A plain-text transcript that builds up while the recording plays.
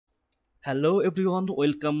Hello everyone,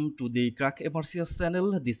 welcome to the CRACK MRCS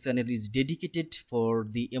channel. This channel is dedicated for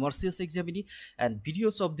the MRCS examinee, and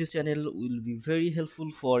videos of this channel will be very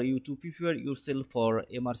helpful for you to prepare yourself for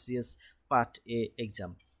MRCS Part A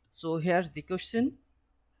exam. So here's the question.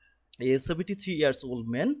 A 73 years old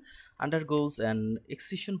man undergoes an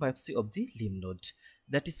excision biopsy of the lymph node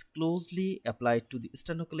that is closely applied to the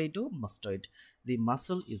sternocleidomastoid. The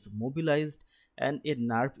muscle is mobilized and a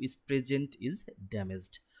nerve is present is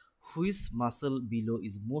damaged. Which muscle below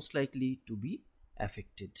is most likely to be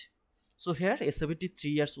affected? So here a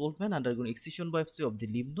 73 years old man undergoing excision biopsy of the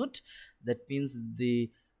lymph node. That means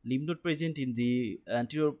the lymph node present in the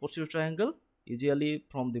anterior posterior triangle, usually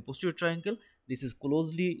from the posterior triangle. This is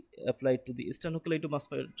closely applied to the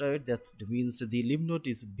sternocleidomastoid. That means the lymph node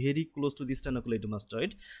is very close to the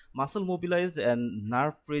sternocleidomastoid. Muscle mobilized and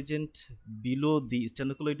nerve present below the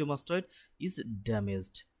sternocleidomastoid is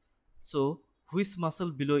damaged. So which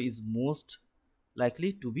muscle below is most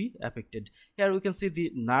likely to be affected? Here we can see the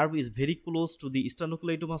nerve is very close to the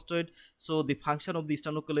sternocleidomastoid, so the function of the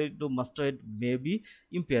sternocleidomastoid may be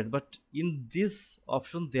impaired, but in this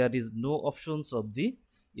option there is no options of the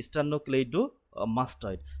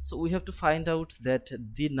sternocleidomastoid. So we have to find out that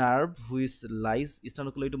the nerve which lies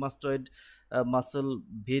sternocleidomastoid muscle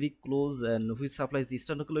very close and which supplies the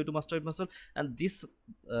sternocleidomastoid muscle, and this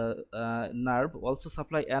nerve also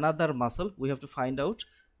supply another muscle. We have to find out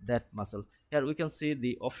that muscle. Here we can see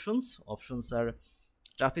the options are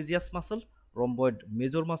trapezius muscle, rhomboid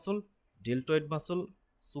major muscle, deltoid muscle,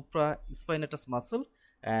 supraspinatus muscle,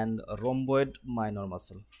 and rhomboid minor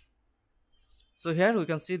muscle. So here we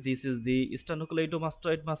can see this is the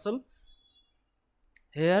sternocleidomastoid muscle.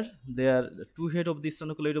 Here there are two head of the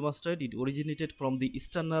sternocleidomastoid. It originated from the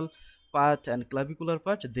sternal part and clavicular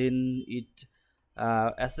part, then it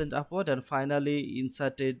ascend upward and finally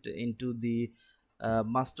inserted into the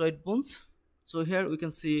mastoid bones. So here we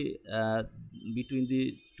can see between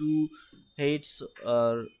the two heads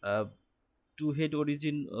or two head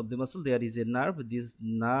origin of the muscle there is a nerve. This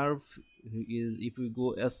nerve is, if we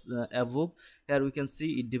go as above, here we can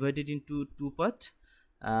see it divided into two parts.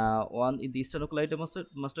 One is the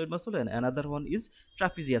sternocleidomastoid muscle and another one is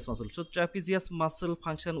trapezius muscle. So trapezius muscle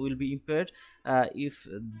function will be impaired if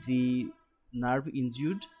the nerve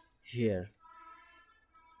injured here.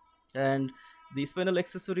 And the spinal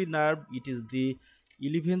accessory nerve, it is the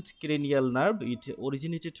 11th cranial nerve. It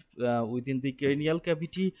originated within the cranial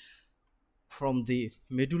cavity from the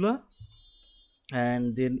medulla,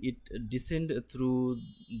 and then it descend through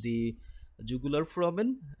the jugular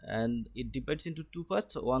foramen, and it divides into two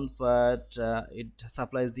parts. One part it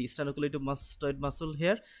supplies the sternocleidomastoid muscle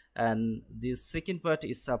here, and the second part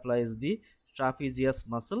is supplies the trapezius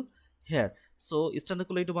muscle here. So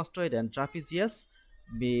sternocleidomastoid and trapezius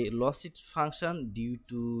may lose its function due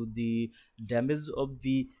to the damage of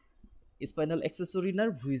the spinal accessory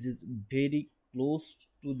nerve, which is very close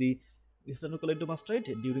to the sternocleidomastoid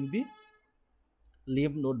during the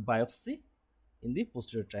lymph node biopsy in the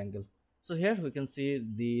posterior triangle. So here we can see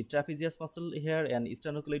the trapezius muscle here and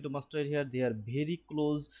sternocleidomastoid here. They are very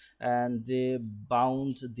close and they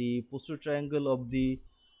bound the posterior triangle of the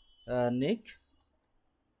neck.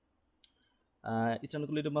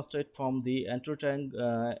 Sternocleidomastoid from the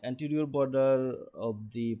anterior border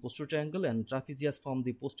of the posterior triangle, and trapezius from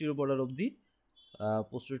the posterior border of the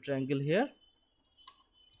posterior triangle here.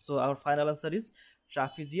 So our final answer is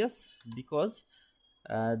trapezius, because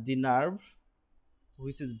the nerve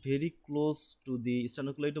which is very close to the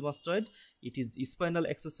sternocleidomastoid, it is spinal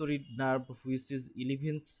accessory nerve, which is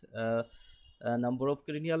 11th number of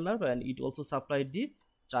cranial nerve, and it also supplied the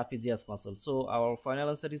trapezius muscle. So our final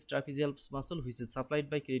answer is trapezius muscle, which is supplied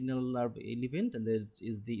by cranial nerve 11th, and there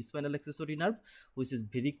is the spinal accessory nerve, which is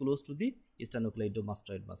very close to the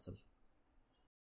sternocleidomastoid muscle.